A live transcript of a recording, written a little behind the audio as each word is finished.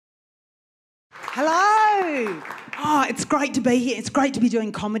Hello. Oh, it's great to be here. It's great to be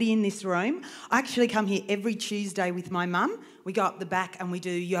doing comedy in this room. I actually come here every Tuesday with my mum. We go up the back and we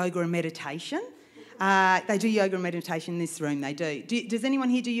do yoga and meditation. They do yoga and meditation in this room, they do. Does anyone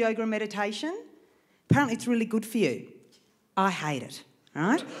here do yoga and meditation? Apparently it's really good for you. I hate it,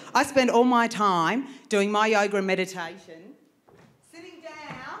 right? I spend all my time doing my yoga and meditation, sitting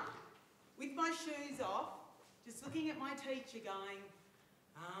down with my shoes off, just looking at my teacher going,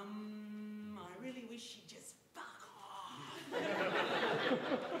 I really wish she'd just fuck off.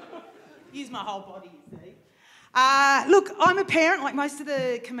 Use my whole body, you see. Look, I'm a parent, like most of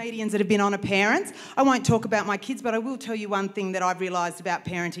the comedians that have been on are parents. I won't talk about my kids, but I will tell you one thing that I've realised about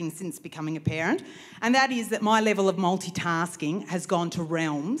parenting since becoming a parent, and that is that my level of multitasking has gone to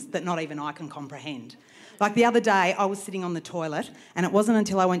realms that not even I can comprehend. Like the other day, I was sitting on the toilet, and it wasn't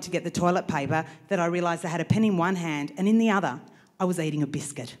until I went to get the toilet paper that I realised I had a pen in one hand, and in the other, I was eating a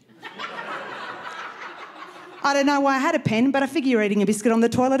biscuit. I don't know why I had a pen, but I figure you're eating a biscuit on the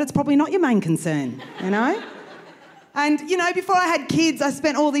toilet, it's probably not your main concern, you know? And, you know, before I had kids, I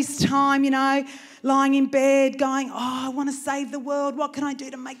spent all this time, you know, lying in bed going, oh, I want to save the world. What can I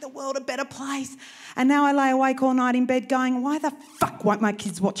do to make the world a better place? And now I lay awake all night in bed going, why the fuck won't my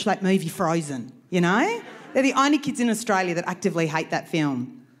kids watch that movie Frozen, you know? They're the only kids in Australia that actively hate that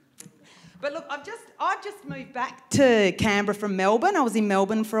film. But look, I've just moved back to Canberra from Melbourne. I was in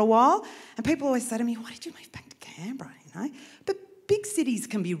Melbourne for a while. And people always say to me, why did you move back to Canberra, you know? But big cities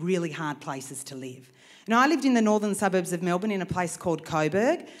can be really hard places to live. You know, I lived in the northern suburbs of Melbourne in a place called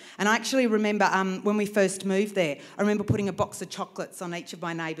Coburg, and I actually remember when we first moved there, I remember putting a box of chocolates on each of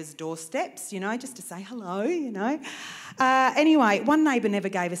my neighbours' doorsteps, you know, just to say hello, you know. Anyway, one neighbour never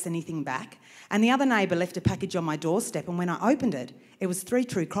gave us anything back, and the other neighbour left a package on my doorstep, and when I opened it, it was 3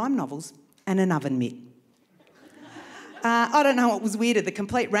 true crime novels and an oven mitt. I don't know what was weirder, the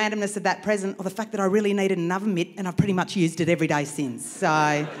complete randomness of that present or the fact that I really needed an oven mitt and I've pretty much used it every day since,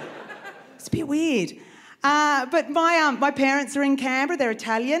 so it's a bit weird. But my parents are in Canberra, they're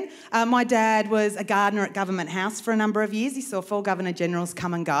Italian. My dad was a gardener at Government House for a number of years. He saw 4 Governor-Generals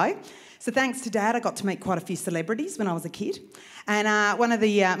come and go. So thanks to Dad, I got to meet quite a few celebrities when I was a kid. And one of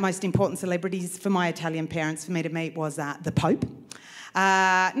the most important celebrities for my Italian parents for me to meet was the Pope.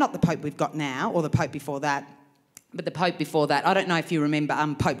 Not the Pope we've got now, or the Pope before that, but the Pope before that. I don't know if you remember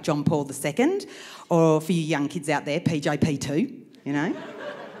Pope John Paul II, or for you young kids out there, PJP2, you know?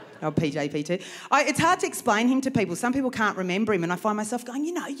 Oh, PJP2. It's hard to explain him to people. Some people can't remember him, and I find myself going,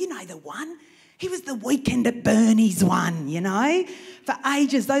 you know the one. He was the Weekend at Bernie's one, you know. For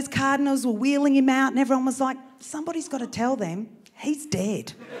ages, those cardinals were wheeling him out, and everyone was like, somebody's got to tell them he's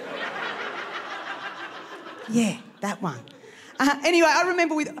dead. Yeah, that one. Anyway, I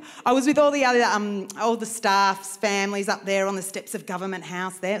remember I was with all the other, all the staff's families up there on the steps of Government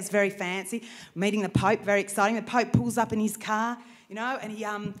House there. It was very fancy. Meeting the Pope, very exciting. The Pope pulls up in his car, you know, and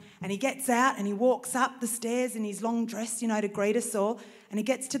he gets out and he walks up the stairs in his long dress, you know, to greet us all. And he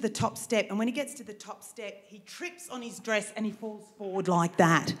gets to the top step. And when he gets to the top step, he trips on his dress and he falls forward like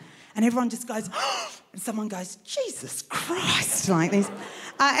that. And everyone just goes, oh! And someone goes, Jesus Christ, like this.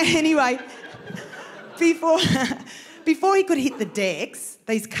 Anyway, before he could hit the decks,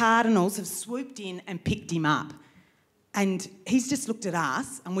 these cardinals have swooped in and picked him up. And he's just looked at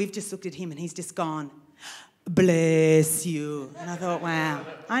us and we've just looked at him and he's just gone, bless you. And I thought, wow,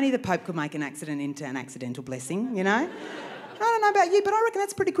 only the Pope could make an accident into an accidental blessing, you know? I don't know about you, but I reckon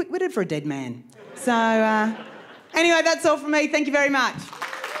that's pretty quick-witted for a dead man. So, anyway, that's all from me. Thank you very much.